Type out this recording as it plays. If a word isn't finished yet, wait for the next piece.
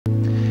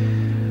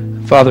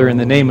Father, in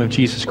the name of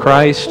Jesus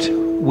Christ,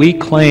 we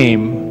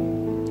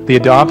claim the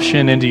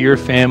adoption into your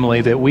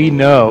family that we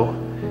know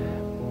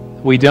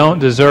we don't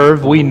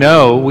deserve, we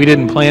know we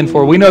didn't plan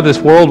for, we know this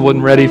world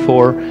wasn't ready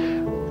for.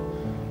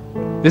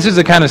 This is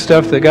the kind of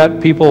stuff that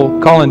got people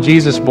calling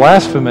Jesus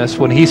blasphemous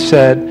when he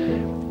said,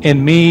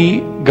 "In me,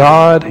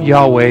 God,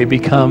 Yahweh,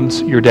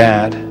 becomes your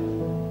dad."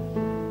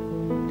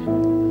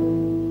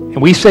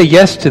 And we say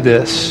yes to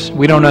this.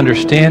 We don't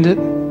understand it.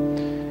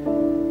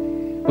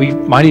 We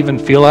might even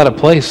feel out of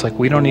place, like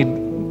we don't need,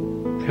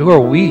 who are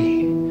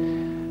we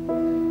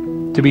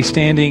to be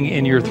standing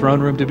in your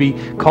throne room, to be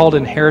called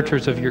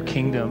inheritors of your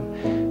kingdom?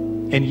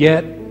 And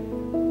yet,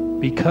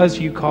 because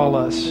you call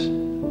us,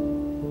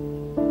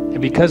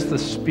 and because the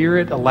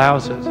Spirit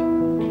allows it,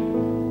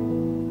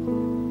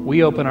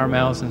 we open our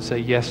mouths and say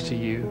yes to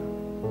you.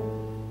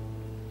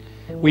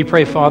 We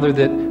pray, Father,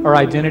 that our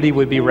identity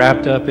would be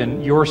wrapped up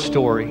in your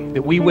story,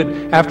 that we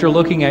would, after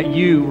looking at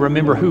you,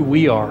 remember who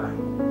we are,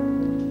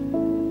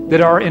 that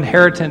our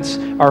inheritance,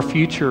 our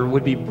future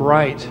would be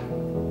bright,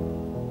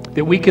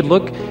 that we could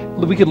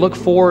look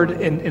forward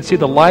and see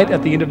the light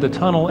at the end of the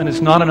tunnel, and it's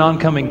not an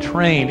oncoming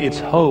train, it's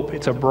hope,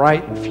 it's a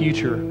bright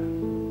future.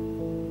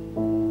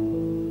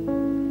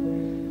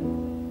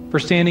 For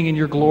standing in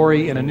your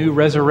glory in a new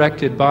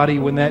resurrected body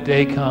when that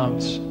day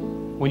comes,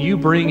 when you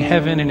bring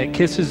heaven and it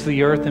kisses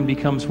the earth and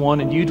becomes one,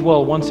 and you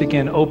dwell once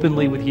again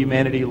openly with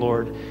humanity,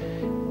 Lord,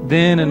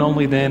 then and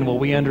only then will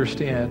we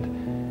understand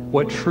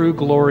what true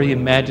glory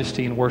and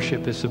majesty and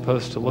worship is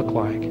supposed to look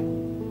like.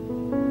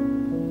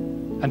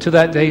 Until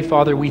that day,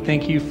 Father, we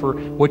thank you for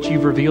what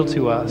you've revealed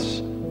to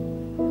us,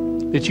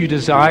 that you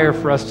desire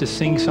for us to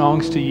sing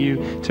songs to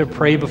you, to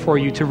pray before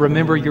you, to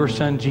remember your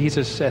Son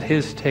Jesus at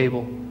his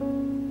table.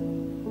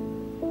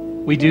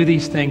 We do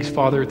these things,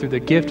 Father, through the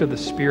gift of the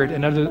Spirit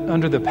and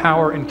under the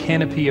power and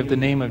canopy of the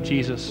name of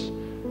Jesus,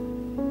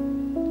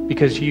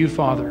 because you,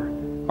 Father,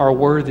 are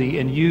worthy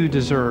and you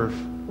deserve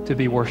to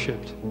be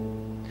worshiped.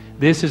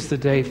 This is the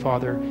day,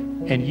 Father,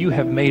 and you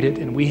have made it,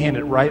 and we hand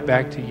it right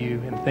back to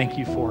you, and thank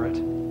you for it.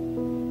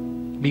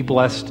 Be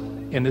blessed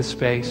in this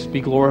space.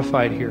 Be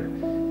glorified here.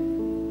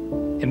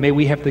 And may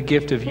we have the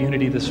gift of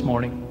unity this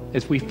morning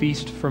as we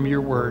feast from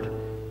your word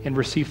and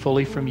receive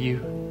fully from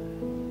you.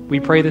 We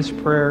pray this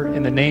prayer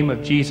in the name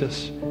of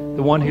Jesus,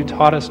 the one who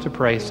taught us to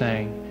pray,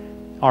 saying,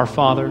 "Our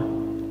Father,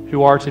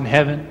 who art in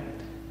heaven,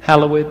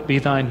 hallowed be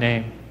thy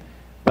name.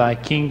 Thy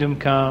kingdom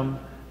come,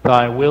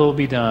 thy will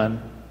be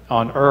done,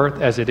 on earth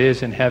as it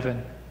is in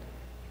heaven.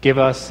 Give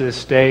us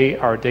this day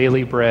our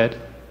daily bread,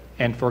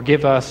 and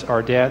forgive us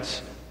our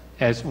debts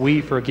as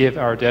we forgive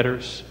our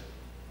debtors.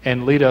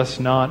 And lead us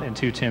not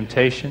into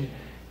temptation,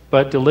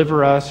 but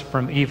deliver us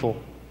from evil.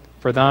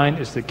 For thine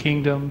is the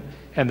kingdom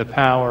and the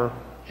power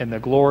and the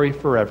glory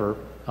forever.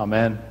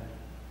 Amen."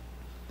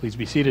 Please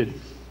be seated.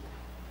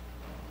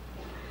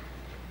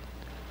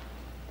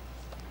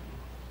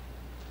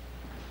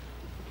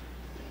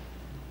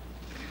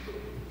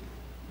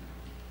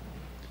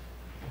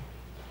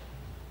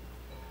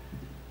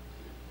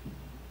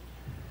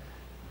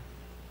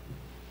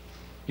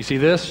 You see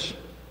this?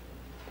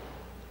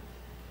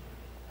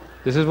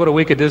 This is what a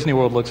week at Disney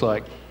World looks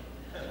like.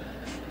 I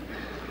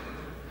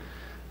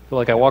feel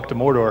like I walked to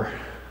Mordor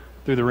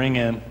through the ring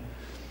in.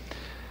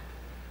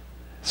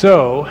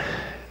 So,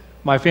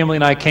 my family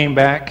and I came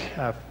back.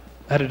 I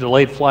had a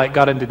delayed flight,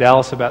 got into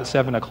Dallas about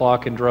 7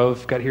 o'clock and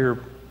drove. Got here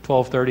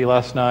 12:30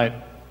 last night.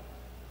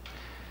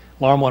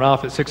 Alarm went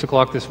off at 6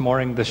 o'clock this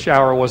morning. The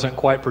shower wasn't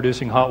quite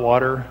producing hot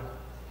water.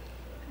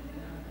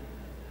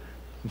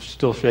 I'm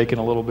still shaking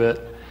a little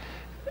bit.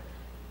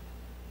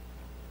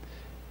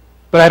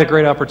 But I had a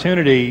great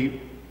opportunity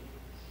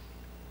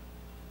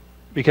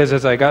because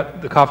as I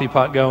got the coffee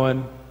pot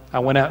going, I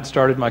went out and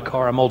started my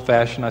car. I'm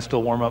old-fashioned. I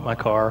still warm up my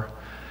car.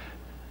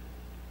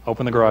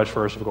 Open the garage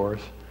first, of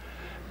course.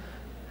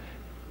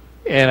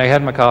 And I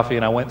had my coffee,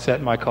 and I went and sat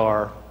in my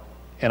car,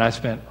 and I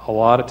spent a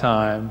lot of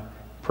time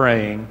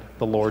praying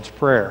the Lord's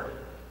Prayer,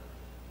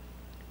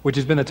 which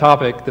has been the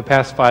topic the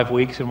past 5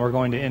 weeks, and we're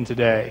going to end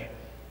today.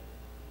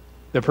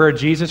 The prayer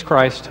Jesus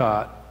Christ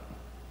taught.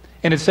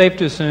 And it's safe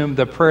to assume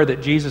the prayer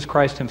that Jesus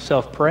Christ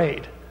himself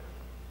prayed,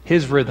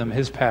 his rhythm,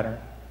 his pattern.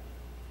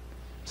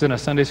 I was in a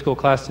Sunday school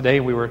class today,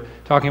 and we were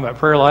talking about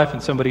prayer life,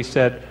 and somebody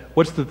said,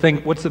 what's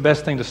the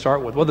best thing to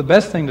start with? Well, the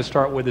best thing to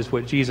start with is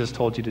what Jesus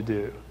told you to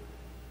do.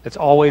 It's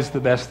always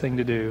the best thing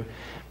to do.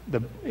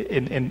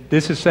 And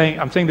this is saying,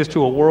 I'm saying this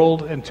to a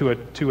world and to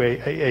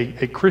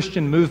a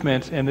Christian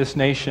movement in this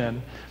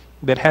nation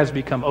that has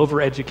become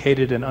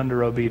overeducated and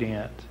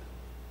underobedient.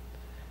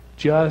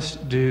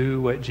 Just do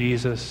what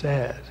Jesus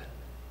said.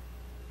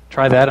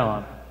 Try that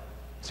on.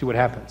 See what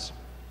happens.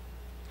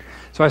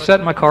 So I sat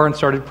in my car and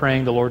started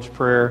praying the Lord's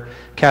Prayer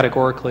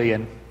categorically,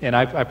 and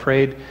I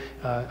prayed.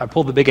 I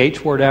pulled the big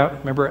H word out.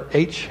 Remember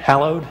H,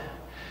 hallowed?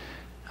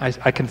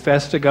 I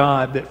confessed to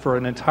God that for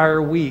an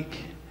entire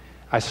week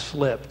I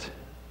slipped.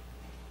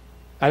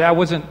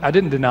 I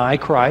didn't deny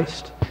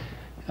Christ.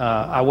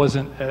 I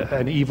wasn't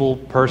an evil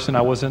person.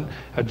 I wasn't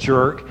a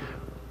jerk.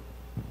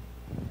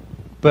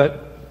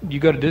 But you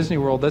go to Disney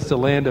World, that's the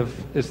land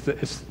of,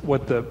 it's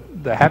what the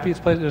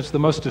happiest place, it's the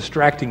most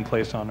distracting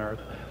place on earth.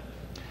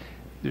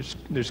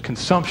 There's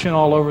consumption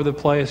all over the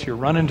place. You're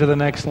running to the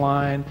next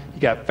line.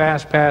 You got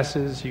fast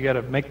passes. You got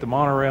to make the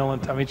monorail.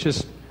 And I mean, it's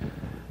just,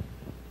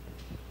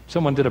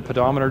 someone did a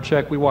pedometer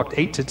check. We walked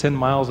 8 to 10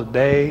 miles a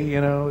day,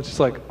 you know. It's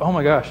just like, oh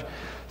my gosh.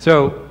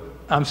 So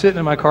I'm sitting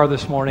in my car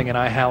this morning and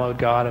I hallowed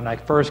God, and I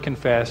first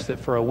confessed that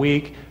for a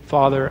week,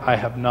 Father, I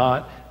have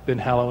not been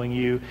hallowing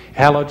you.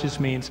 Hallow just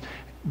means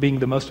being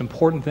the most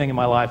important thing in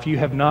my life. You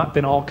have not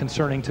been all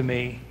concerning to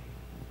me.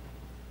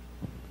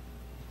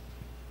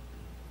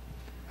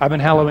 I've been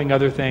hallowing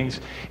other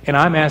things, and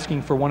I'm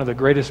asking for one of the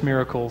greatest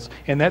miracles,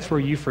 and that's where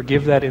you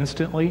forgive that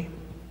instantly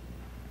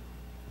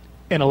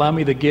and allow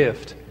me the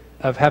gift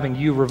of having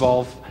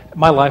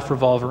my life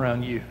revolve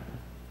around you.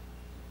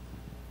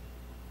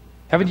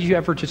 Haven't you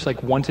ever just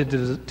like wanted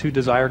to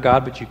desire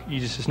God, but you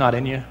just, it's not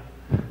in you?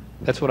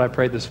 That's what I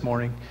prayed this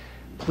morning.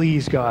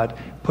 Please, God,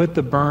 put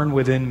the burn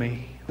within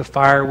me, the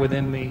fire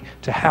within me,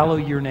 to hallow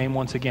your name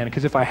once again.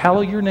 Because if I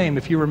hallow your name,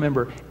 if you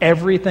remember,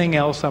 everything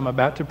else I'm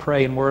about to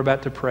pray and we're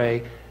about to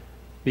pray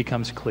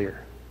becomes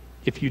clear.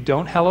 If you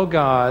don't hallow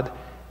God,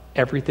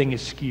 everything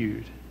is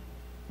skewed.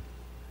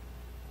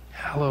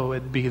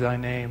 Hallowed be thy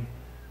name.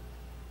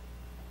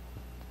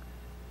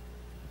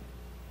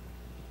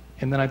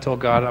 And then I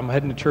told God, I'm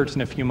heading to church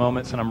in a few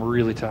moments and I'm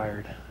really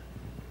tired.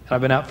 And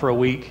I've been out for a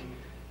week.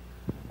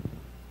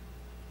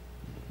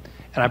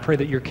 And I pray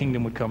that your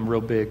kingdom would come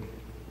real big.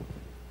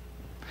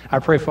 I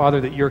pray, Father,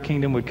 that your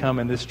kingdom would come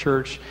in this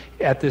church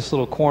at this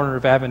little corner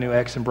of Avenue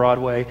X and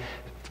Broadway,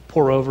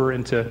 pour over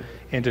into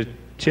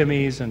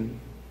Chimmy's and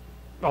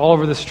all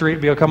over the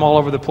street, come all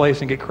over the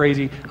place and get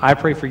crazy. I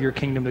pray for your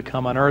kingdom to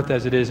come on earth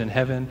as it is in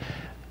heaven.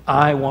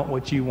 I want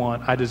what you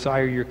want. I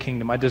desire your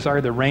kingdom. I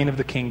desire the reign of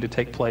the King to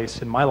take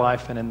place in my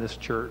life and in this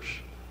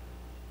church.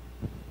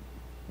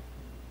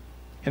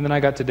 And then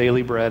I got to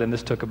daily bread, and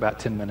this took about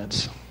 10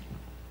 minutes.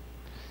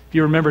 If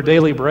you remember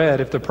daily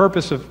bread, if the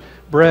purpose of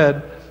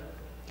bread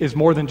is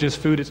more than just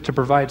food, it's to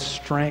provide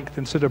strength.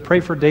 And so to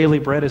pray for daily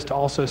bread is to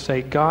also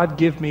say, God,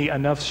 give me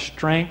enough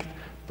strength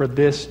for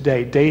this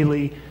day,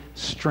 daily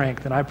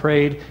strength. And I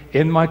prayed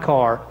in my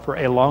car for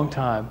a long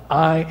time.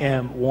 I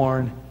am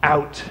worn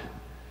out.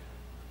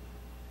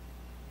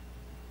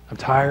 I'm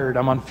tired.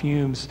 I'm on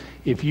fumes.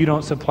 If you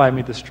don't supply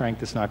me the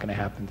strength, it's not going to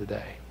happen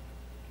today.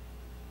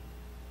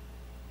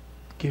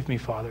 Give me,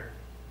 Father.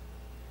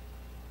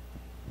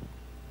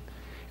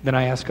 Then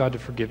I ask God to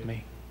forgive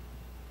me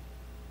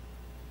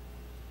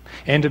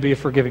and to be a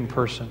forgiving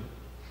person.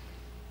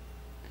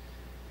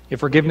 If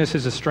forgiveness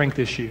is a strength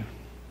issue,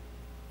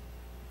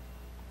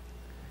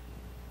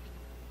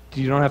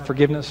 you don't have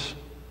forgiveness,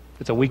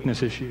 it's a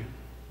weakness issue.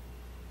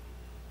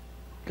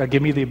 God,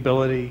 give me the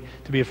ability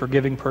to be a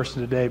forgiving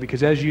person today,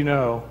 because as you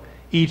know,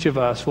 each of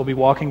us will be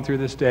walking through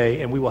this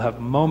day and we will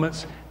have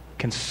moments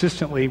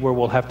consistently where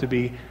we'll have to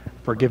be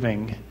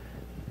forgiving,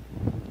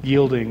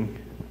 yielding,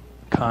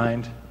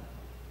 kind,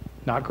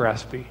 not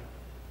graspy.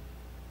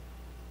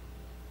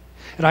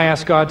 And I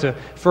ask God to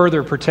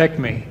further protect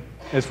me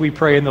as we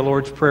pray in the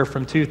Lord's Prayer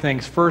from two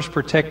things. First,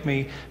 protect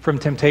me from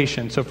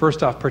temptation. So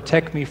first off,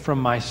 protect me from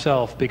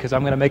myself, because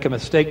I'm going to make a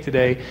mistake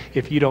today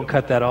if you don't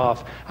cut that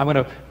off. I'm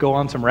going to go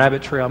on some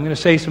rabbit trail. I'm going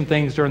to say some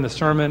things during the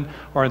sermon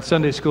or in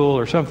Sunday school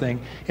or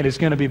something, and it's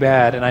going to be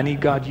bad. And I need,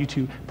 God, you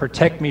to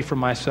protect me from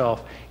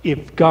myself.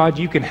 If, God,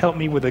 you can help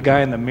me with the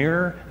guy in the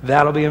mirror,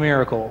 that'll be a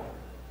miracle.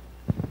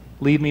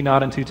 Lead me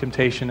not into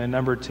temptation. And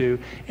number two,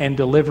 and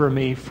deliver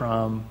me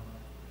from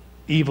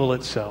evil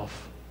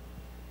itself.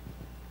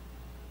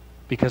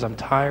 Because I'm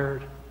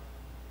tired,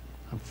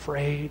 I'm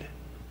afraid,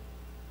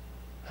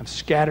 I'm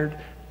scattered.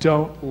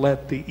 Don't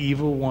let the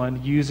evil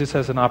one use this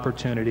as an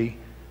opportunity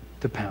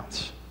to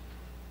pounce.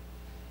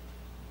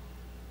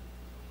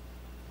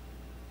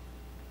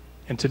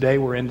 And today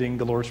we're ending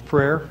the Lord's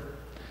Prayer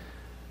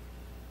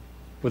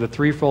with a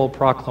threefold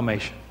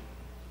proclamation.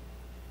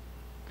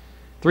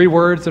 3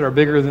 words that are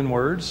bigger than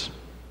words.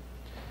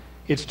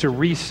 It's to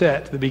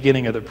reset the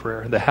beginning of the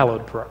prayer, the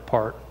hallowed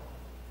part.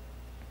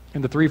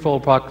 And the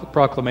threefold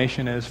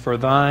proclamation is, for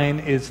thine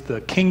is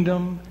the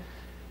kingdom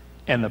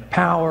and the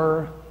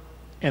power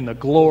and the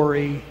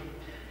glory.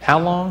 How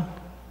long?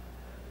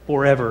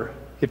 Forever.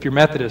 If you're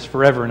Methodist,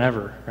 forever and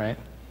ever, right?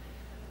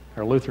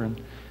 Or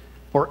Lutheran.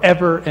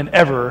 Forever and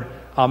ever.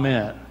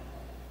 Amen.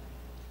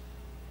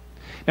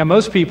 Now,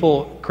 most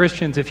people,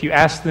 Christians, if you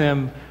ask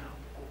them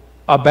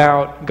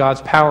about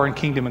God's power and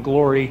kingdom and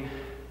glory,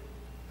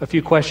 a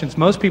few questions,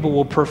 most people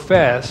will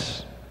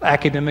profess,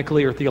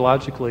 academically or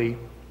theologically,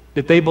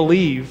 that they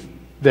believe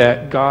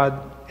that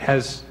God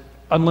has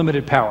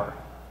unlimited power.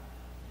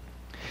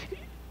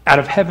 Out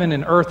of heaven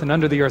and earth and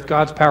under the earth,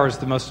 God's power is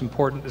the most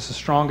important, it's the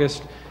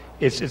strongest,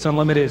 it's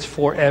unlimited, it's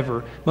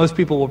forever. Most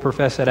people will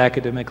profess that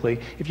academically.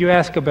 If you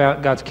ask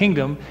about God's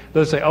kingdom,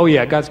 they'll say, oh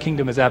yeah, God's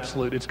kingdom is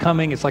absolute. It's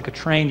coming, it's like a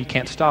train, you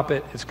can't stop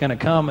it, it's going to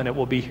come and it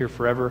will be here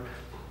forever.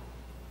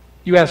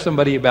 You ask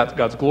somebody about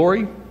God's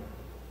glory,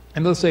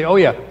 and they'll say, oh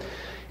yeah,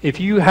 if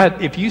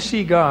you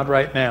see God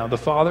right now, the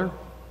Father,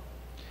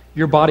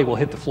 your body will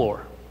hit the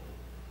floor.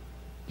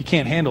 You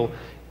can't handle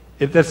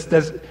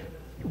it.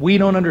 We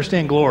don't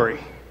understand glory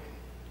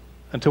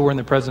until we're in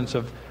the presence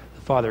of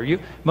the Father.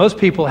 Most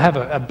people have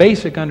a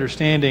basic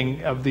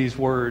understanding of these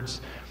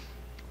words,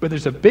 but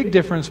there's a big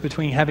difference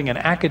between having an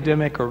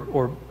academic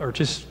or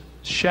just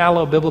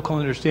shallow biblical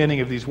understanding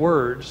of these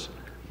words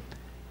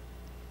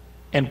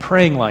and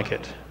praying like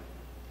it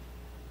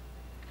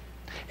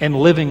and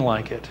living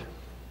like it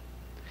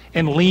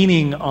and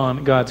leaning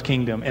on God's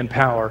kingdom and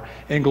power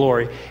and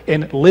glory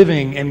and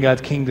living in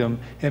God's kingdom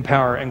and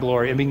power and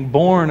glory and being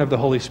born of the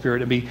Holy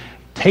Spirit and be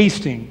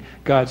tasting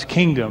God's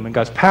kingdom and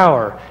God's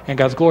power and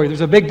God's glory.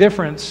 There's a big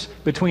difference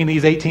between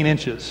these 18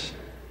 inches.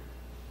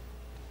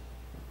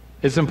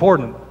 It's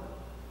important.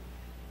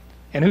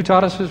 And who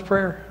taught us this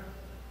prayer?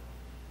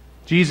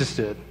 Jesus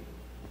did.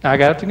 Now, I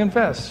got to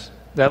confess,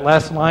 that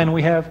last line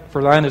we have,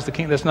 for thine is the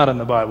kingdom, that's not in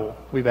the Bible.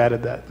 We've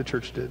added that. The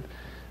church did.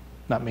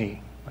 Not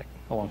me, like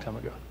a long time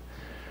ago.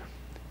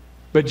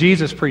 But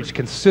Jesus preached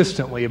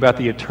consistently about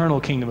the eternal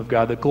kingdom of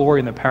God, the glory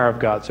and the power of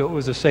God. So it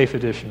was a safe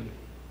addition.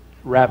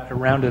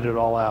 Rounded it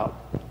all out.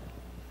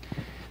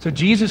 So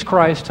Jesus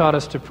Christ taught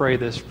us to pray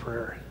this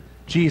prayer.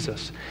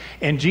 Jesus.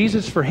 And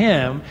Jesus, for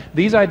him,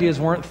 these ideas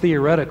weren't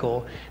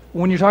theoretical.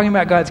 When you're talking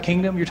about God's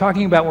kingdom, you're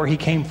talking about where he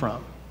came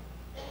from.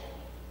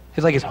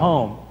 It's like his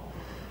home.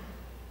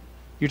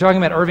 You're talking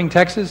about Irving,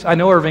 Texas? I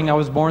know Irving. I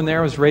was born there.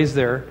 I was raised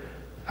there.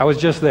 I was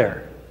just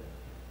there.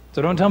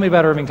 So don't tell me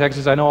about Irving,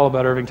 Texas. I know all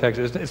about Irving,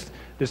 Texas.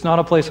 It's not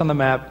a place on the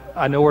map.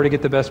 I know where to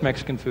get the best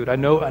Mexican food. I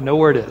know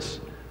where it is.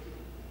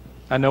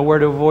 I know where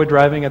to avoid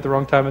driving at the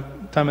wrong time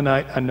of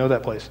night. I know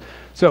that place.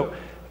 So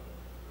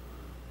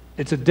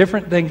it's a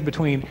different thing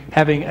between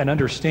having an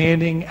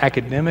understanding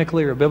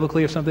academically or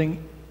biblically of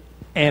something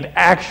and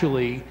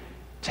actually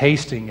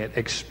tasting it,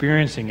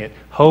 experiencing it,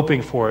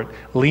 hoping for it,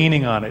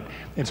 leaning on it.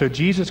 And so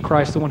Jesus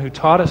Christ, the one who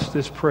taught us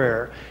this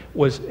prayer,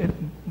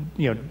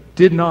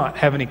 did not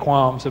have any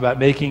qualms about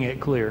making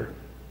it clear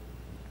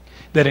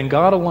that in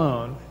God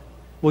alone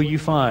will you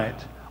find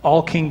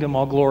all kingdom,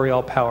 all glory,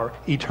 all power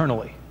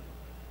eternally.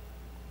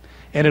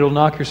 And it'll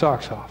knock your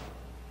socks off.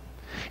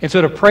 And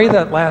so to pray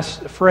that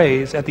last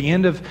phrase at the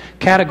end of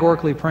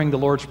categorically praying the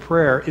Lord's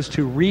Prayer is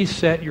to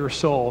reset your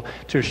soul,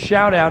 to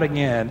shout out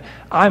again,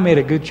 I made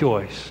a good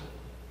choice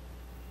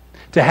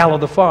to hallow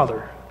the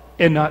Father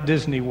and not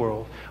Disney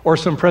World or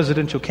some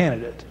presidential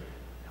candidate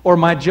or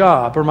my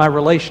job or my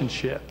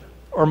relationship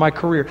or my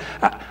career.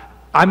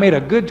 I made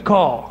a good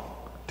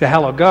call to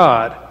hallow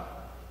God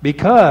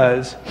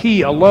because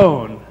he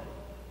alone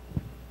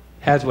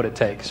has what it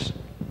takes.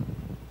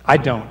 I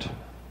don't.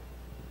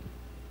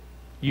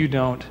 You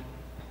don't.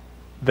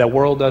 The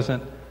world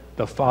doesn't.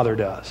 The Father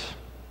does.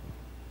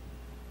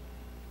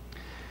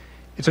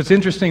 And so it's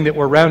interesting that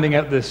we're rounding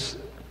out this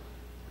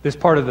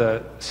part of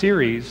the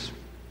series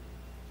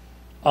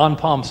on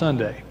Palm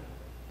Sunday.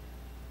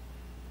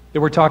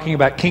 That we're talking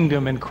about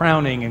kingdom and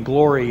crowning and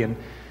glory and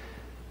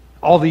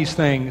all these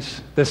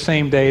things the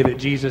same day that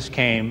Jesus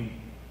came,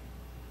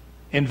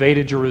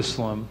 invaded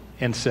Jerusalem,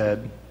 and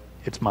said,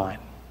 it's mine.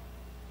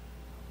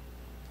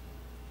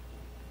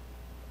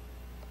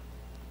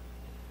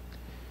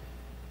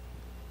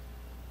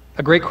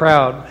 A great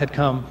crowd had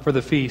come for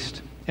the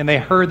feast, and they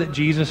heard that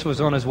Jesus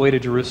was on his way to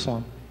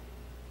Jerusalem.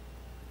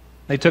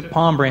 They took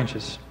palm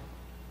branches,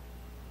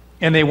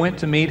 and they went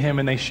to meet him,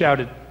 and they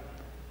shouted,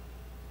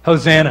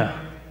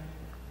 Hosanna!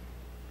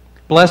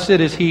 Blessed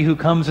is he who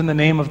comes in the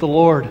name of the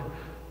Lord.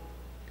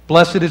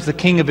 Blessed is the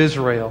King of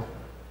Israel.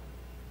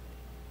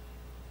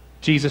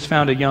 Jesus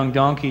found a young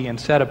donkey and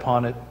sat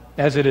upon it,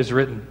 as it is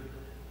written,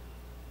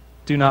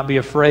 do not be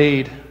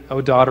afraid, O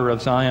daughter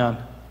of Zion.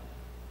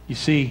 You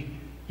see,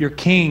 your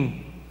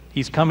king,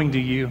 he's coming to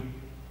you.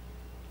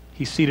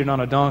 He's seated on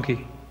a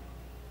donkey.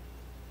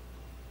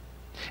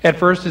 At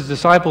first, his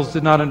disciples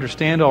did not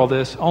understand all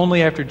this.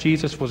 Only after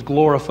Jesus was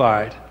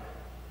glorified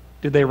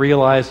did they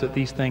realize that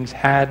these things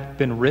had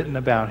been written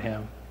about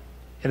him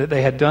and that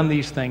they had done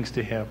these things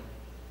to him.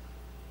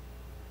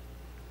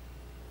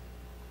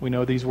 We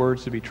know these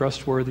words to be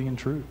trustworthy and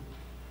true.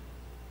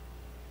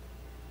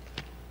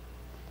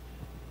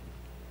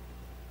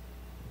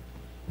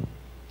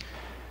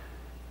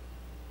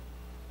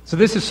 So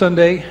this is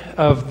Sunday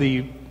of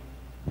the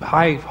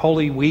High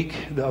Holy Week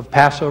of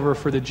Passover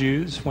for the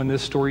Jews when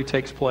this story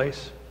takes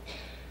place.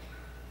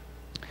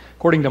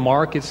 According to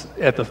Mark, it's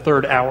at the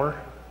third hour,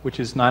 which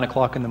is 9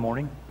 o'clock in the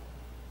morning.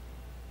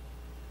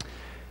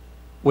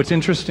 What's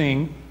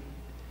interesting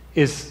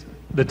is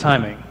the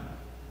timing.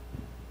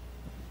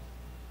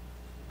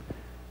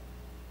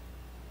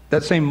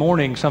 That same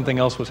morning, something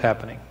else was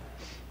happening.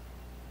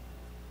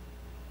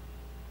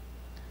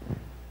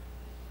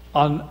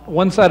 On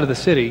one side of the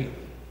city,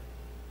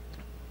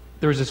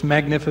 there was this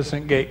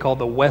magnificent gate called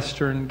the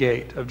Western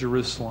Gate of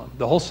Jerusalem.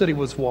 The whole city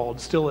was walled,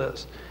 still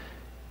is.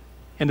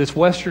 And this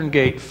Western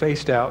Gate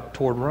faced out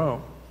toward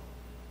Rome.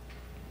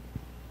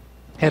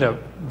 Had a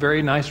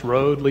very nice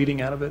road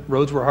leading out of it.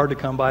 Roads were hard to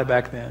come by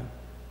back then.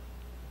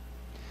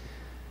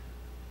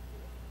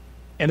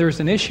 And there was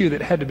an issue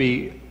that had to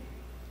be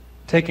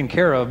taken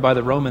care of by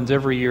the Romans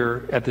every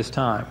year at this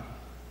time.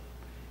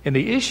 And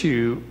the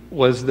issue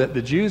was that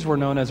the Jews were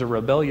known as a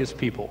rebellious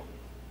people.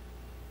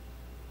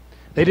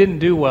 They didn't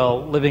do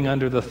well living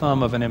under the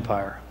thumb of an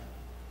empire.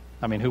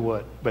 I mean, who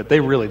would? But they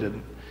really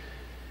didn't.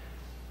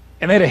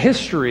 And they had a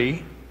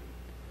history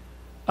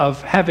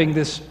of having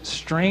this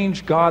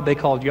strange God they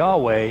called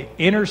Yahweh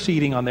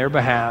interceding on their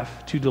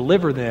behalf to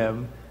deliver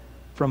them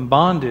from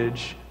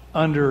bondage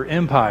under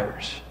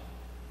empires.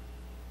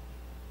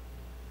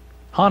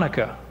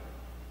 Hanukkah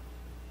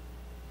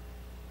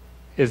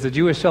is the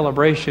Jewish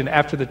celebration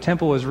after the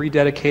temple was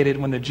rededicated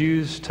when the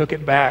Jews took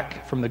it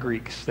back from the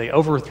Greeks. They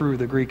overthrew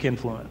the Greek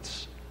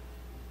influence.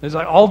 It's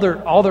like all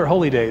their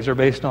holy days are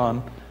based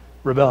on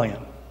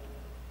rebellion.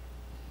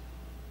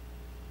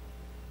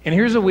 And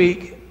here's a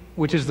week,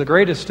 which is the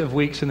greatest of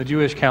weeks in the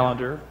Jewish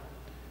calendar,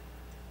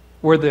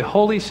 where the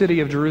holy city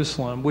of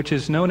Jerusalem, which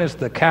is known as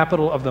the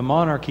capital of the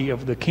monarchy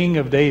of the King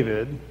of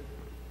David,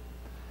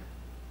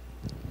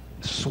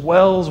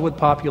 swells with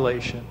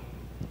population.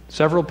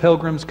 Several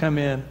pilgrims come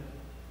in.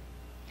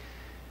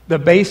 The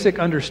basic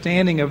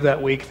understanding of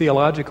that week,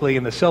 theologically,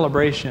 in the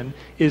celebration,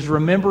 is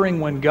remembering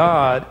when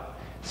God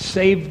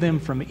saved them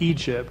from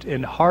Egypt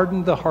and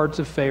hardened the hearts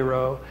of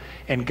Pharaoh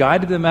and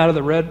guided them out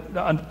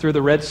of through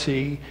the Red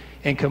Sea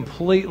and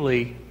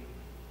completely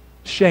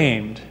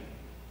shamed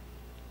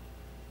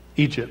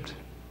Egypt.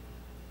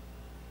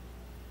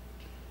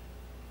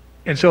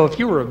 And so if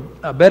you were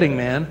a betting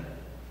man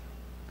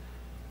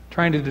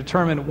trying to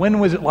determine when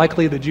was it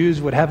likely the Jews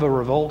would have a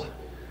revolt,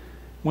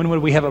 when would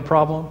we have a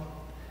problem,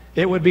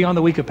 it would be on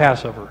the week of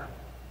Passover.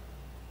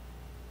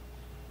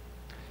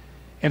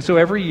 And so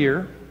every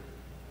year,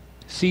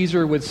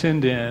 Caesar would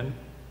send in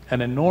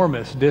an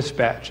enormous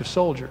dispatch of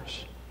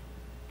soldiers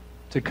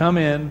to come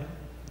in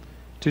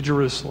to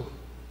Jerusalem.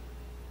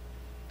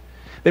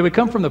 They would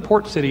come from the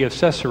port city of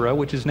Caesarea,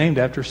 which is named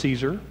after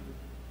Caesar.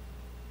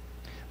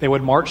 They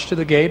would march to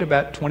the gate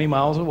about 20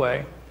 miles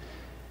away.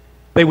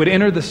 They would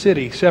enter the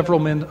city, several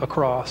men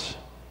across,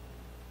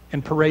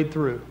 and parade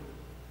through,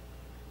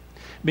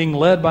 being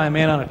led by a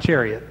man on a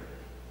chariot.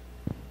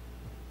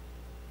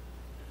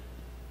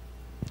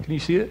 Can you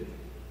see it?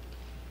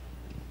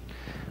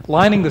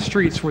 Lining the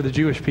streets were the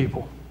Jewish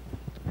people.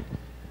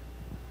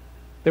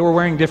 They were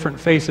wearing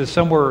different faces.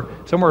 Some were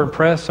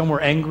impressed, some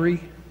were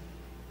angry,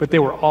 but they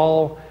were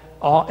all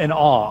in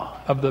awe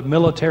of the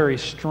military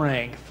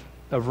strength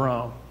of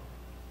Rome.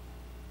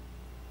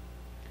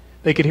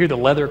 They could hear the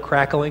leather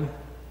crackling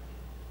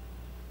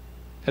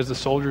as the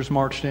soldiers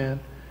marched in.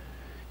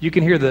 You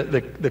can hear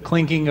the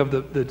clinking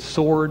of the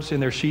swords in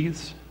their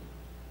sheaths.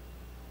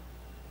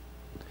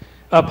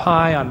 Up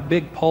high on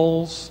big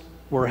poles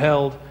were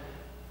held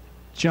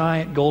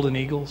giant golden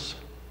eagles,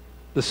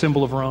 the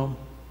symbol of Rome.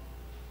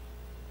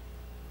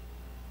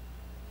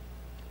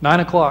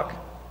 9:00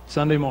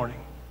 Sunday morning,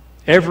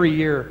 every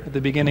year at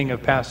the beginning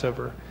of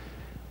Passover,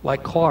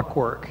 like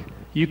clockwork,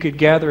 you could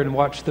gather and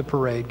watch the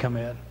parade come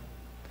in.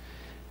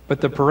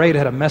 But the parade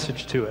had a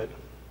message to it,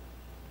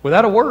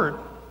 without a word.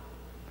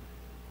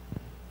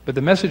 But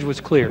the message was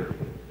clear.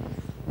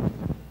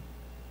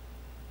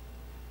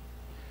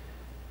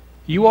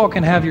 You all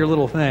can have your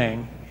little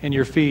thing in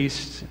your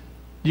feast.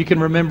 You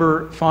can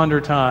remember fonder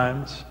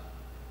times.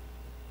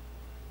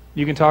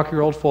 You can talk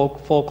your old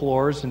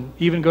folklores and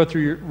even go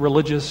through your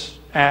religious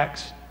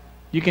acts.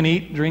 You can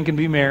eat, drink, and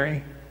be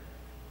merry.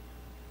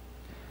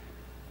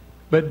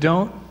 But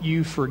don't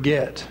you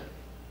forget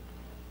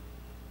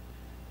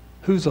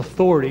whose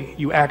authority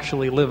you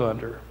actually live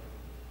under,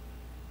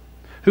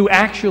 who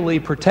actually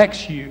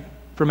protects you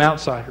from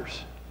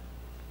outsiders.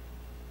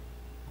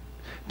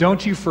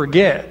 Don't you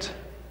forget,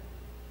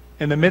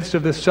 in the midst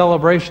of this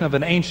celebration of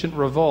an ancient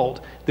revolt,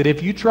 that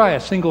if you try a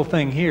single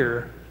thing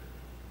here,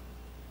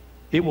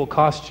 it will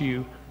cost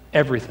you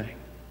everything.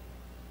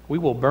 We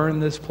will burn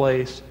this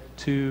place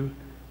to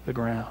the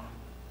ground.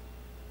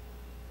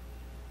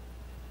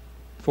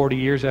 40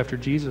 years after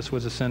Jesus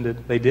was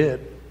ascended, they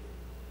did.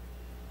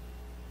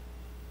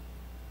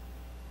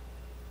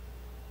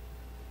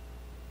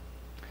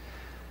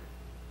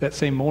 That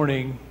same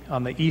morning,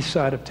 on the east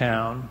side of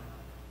town,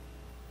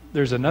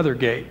 there's another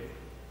gate.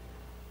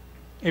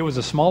 It was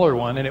a smaller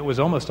one, and it was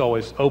almost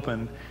always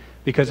open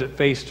because it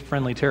faced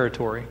friendly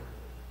territory.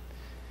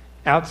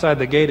 Outside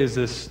the gate is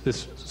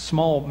this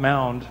small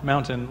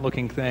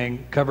mountain-looking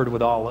thing covered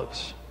with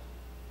olive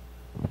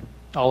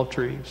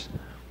trees.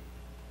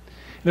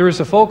 There was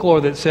a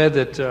folklore that said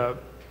that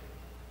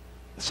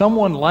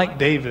someone like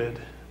David,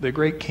 the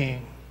great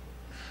king,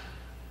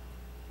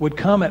 would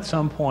come at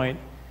some point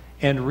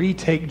and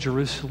retake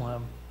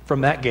Jerusalem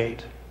from that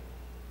gate.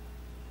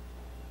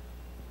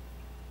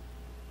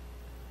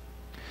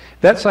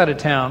 That side of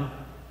town,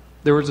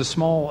 there was a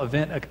small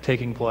event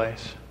taking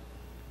place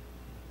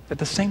at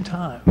the same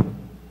time.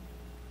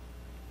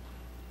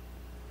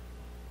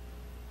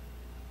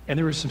 And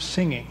there was some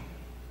singing.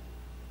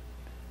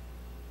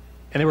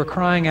 And they were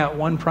crying out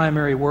one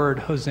primary word,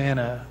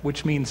 Hosanna,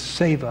 which means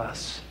save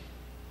us.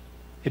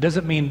 It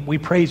doesn't mean we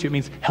praise you, it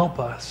means help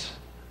us.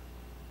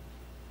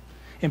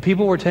 And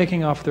people were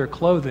taking off their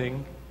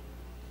clothing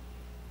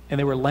and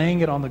they were laying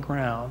it on the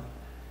ground,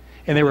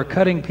 and they were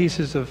cutting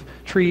pieces of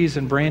trees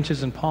and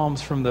branches and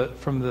palms from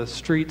the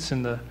streets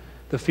and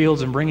the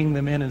fields and bringing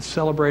them in and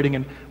celebrating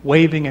and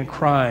waving and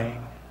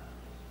crying.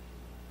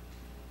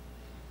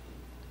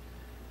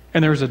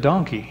 And there was a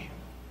donkey.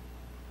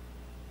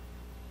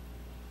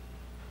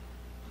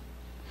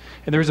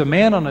 And there was a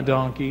man on a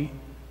donkey,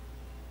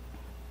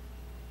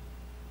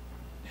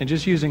 and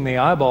just using the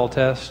eyeball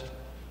test,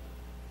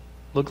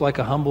 looked like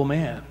a humble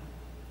man.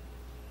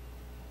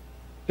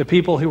 The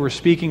people who were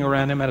speaking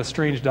around him had a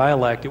strange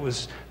dialect. It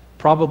was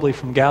probably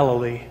from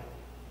Galilee.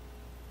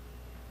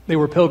 They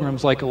were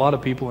pilgrims like a lot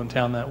of people in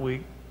town that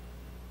week.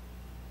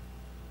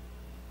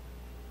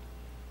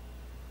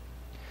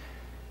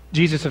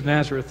 Jesus of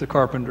Nazareth, the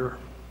carpenter,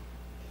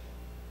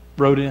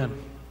 rode in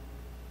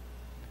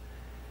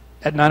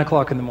at 9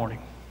 o'clock in the morning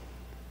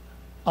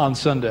on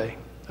Sunday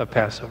of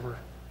Passover.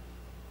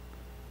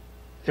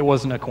 It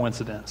wasn't a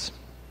coincidence.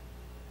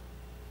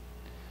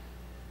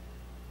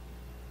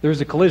 There was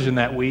a collision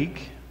that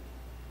week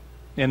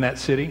in that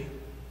city.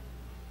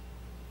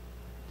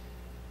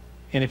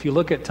 And if you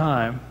look at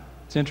time,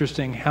 it's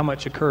interesting how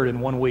much occurred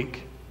in 1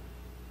 week.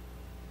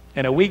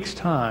 In a week's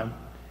time,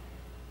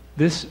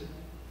 this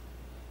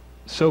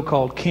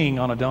so-called king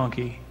on a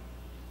donkey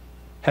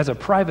has a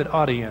private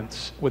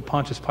audience with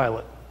Pontius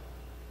Pilate.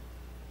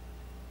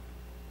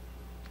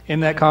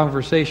 In that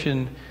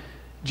conversation,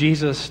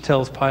 Jesus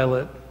tells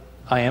Pilate,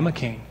 I am a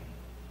king.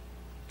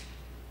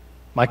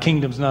 My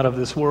kingdom's not of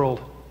this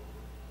world.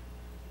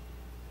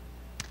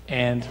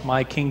 And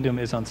my kingdom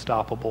is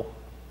unstoppable.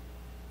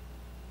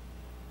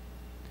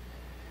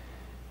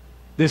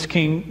 This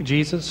king,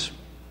 Jesus,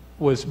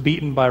 was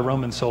beaten by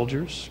Roman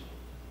soldiers.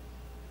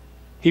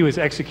 He was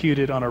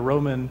executed on a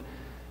Roman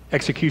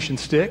execution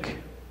stick,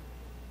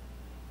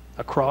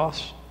 a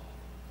cross.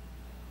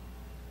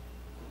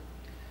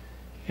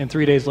 And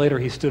 3 days later,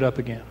 he stood up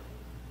again.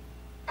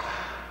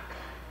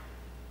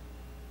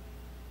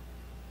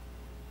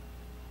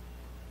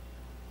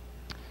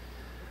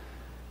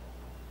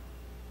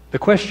 The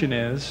question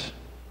is,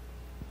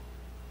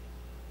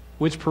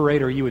 which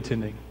parade are you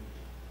attending?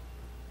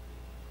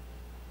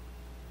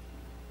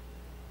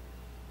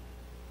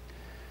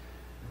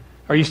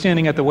 Are you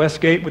standing at the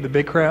West Gate with the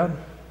big crowd?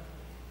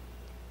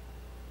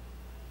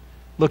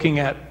 Looking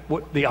at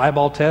what the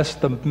eyeball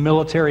test, the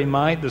military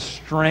might, the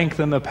strength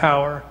and the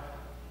power,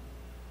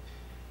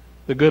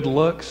 the good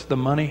looks, the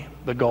money,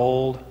 the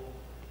gold?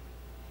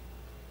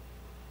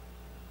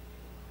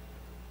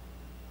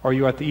 Or are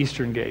you at the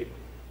Eastern Gate,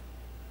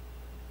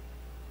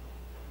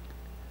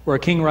 where a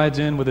king rides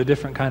in with a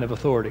different kind of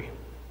authority,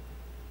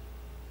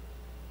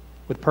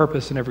 with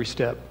purpose in every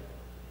step?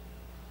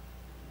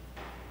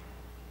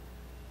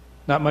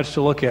 Not much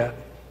to look at,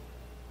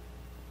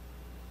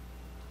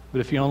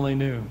 but if you only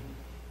knew,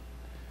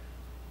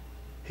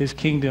 his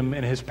kingdom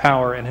and his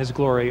power and his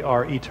glory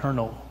are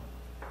eternal.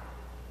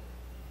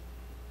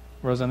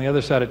 Whereas on the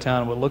other side of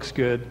town, what looks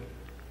good,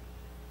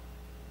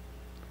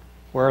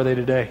 where are they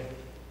today?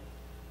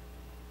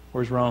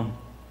 Where's Rome?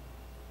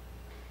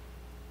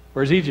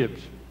 Where's Egypt?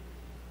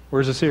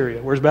 Where's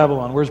Assyria? Where's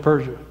Babylon? Where's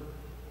Persia?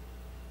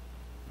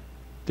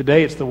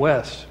 Today it's the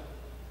West.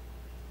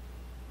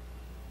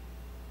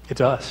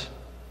 It's us.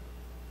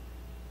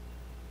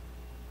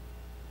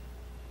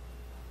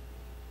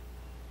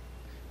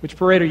 Which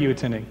parade are you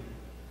attending?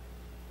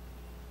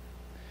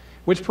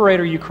 Which parade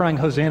are you crying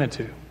Hosanna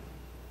to?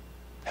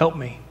 Help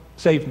me.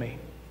 Save me.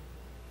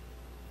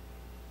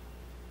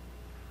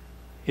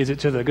 Is it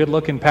to the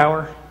good-looking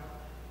power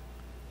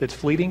that's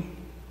fleeting?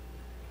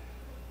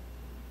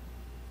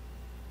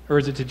 Or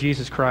is it to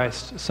Jesus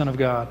Christ, Son of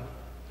God,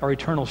 our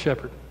eternal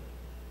shepherd?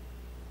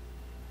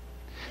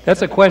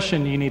 That's a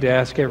question you need to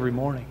ask every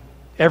morning,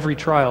 every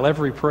trial,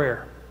 every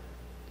prayer.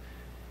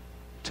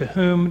 To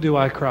whom do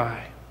I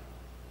cry?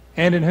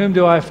 And in whom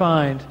do I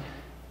find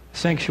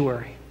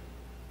sanctuary?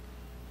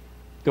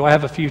 Do I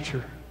have a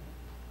future?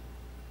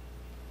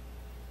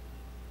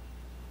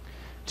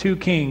 2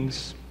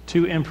 kings,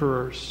 2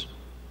 emperors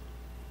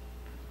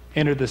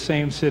entered the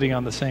same city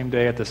on the same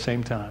day at the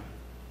same time.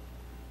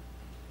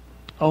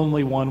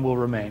 Only one will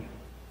remain.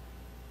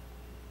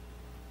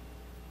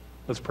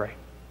 Let's pray.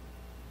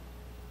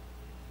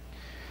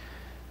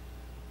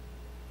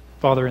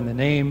 Father, in the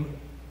name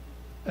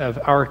of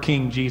our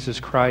King Jesus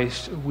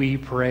Christ, we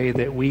pray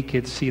that we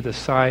could see the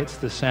sights,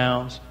 the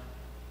sounds,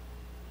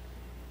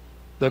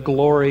 the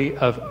glory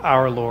of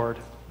our Lord,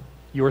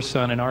 your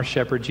Son and our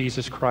Shepherd,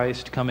 Jesus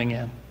Christ, coming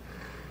in.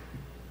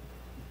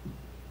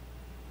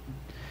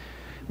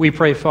 We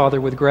pray,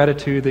 Father, with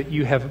gratitude that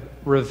you have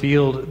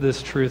revealed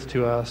this truth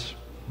to us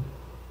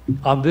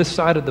on this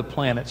side of the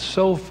planet,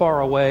 so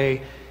far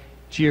away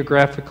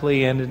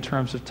geographically and in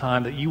terms of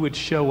time, that you would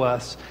show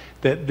us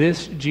that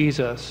this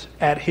Jesus,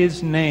 at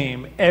his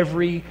name,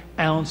 every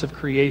ounce of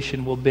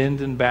creation will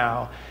bend and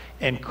bow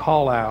and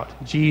call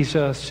out,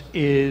 Jesus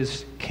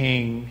is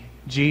King,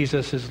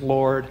 Jesus is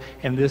Lord,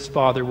 and this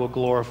Father will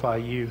glorify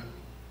you.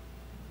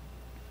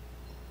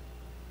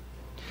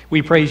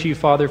 We praise you,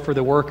 Father, for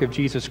the work of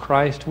Jesus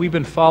Christ. We've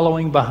been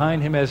following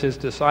behind him as his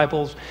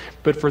disciples,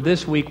 but for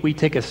this week we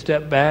take a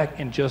step back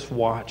and just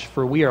watch,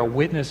 for we are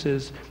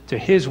witnesses to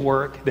his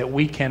work that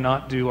we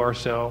cannot do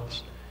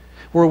ourselves.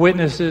 We're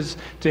witnesses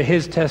to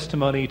his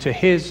testimony, to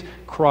his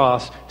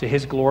cross, to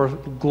his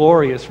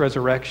glorious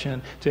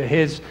resurrection, to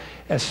his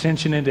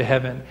ascension into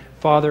heaven.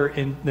 Father,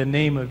 in the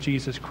name of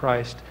Jesus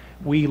Christ,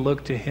 we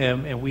look to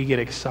him and we get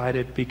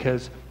excited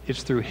because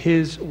it's through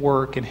his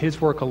work and his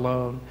work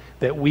alone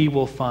that we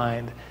will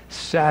find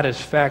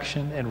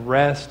satisfaction and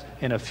rest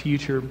and a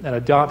future and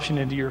adoption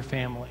into your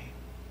family.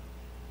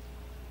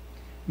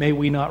 May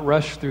we not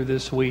rush through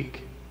this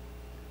week,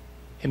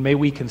 and may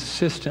we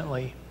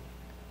consistently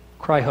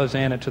cry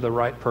Hosanna to the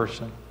right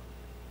person,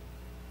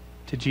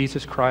 to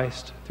Jesus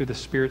Christ through the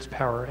Spirit's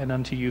power, and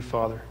unto you,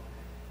 Father.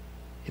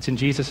 It's in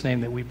Jesus'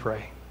 name that we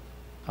pray.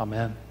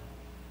 Amen.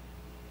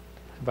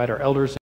 I invite our elders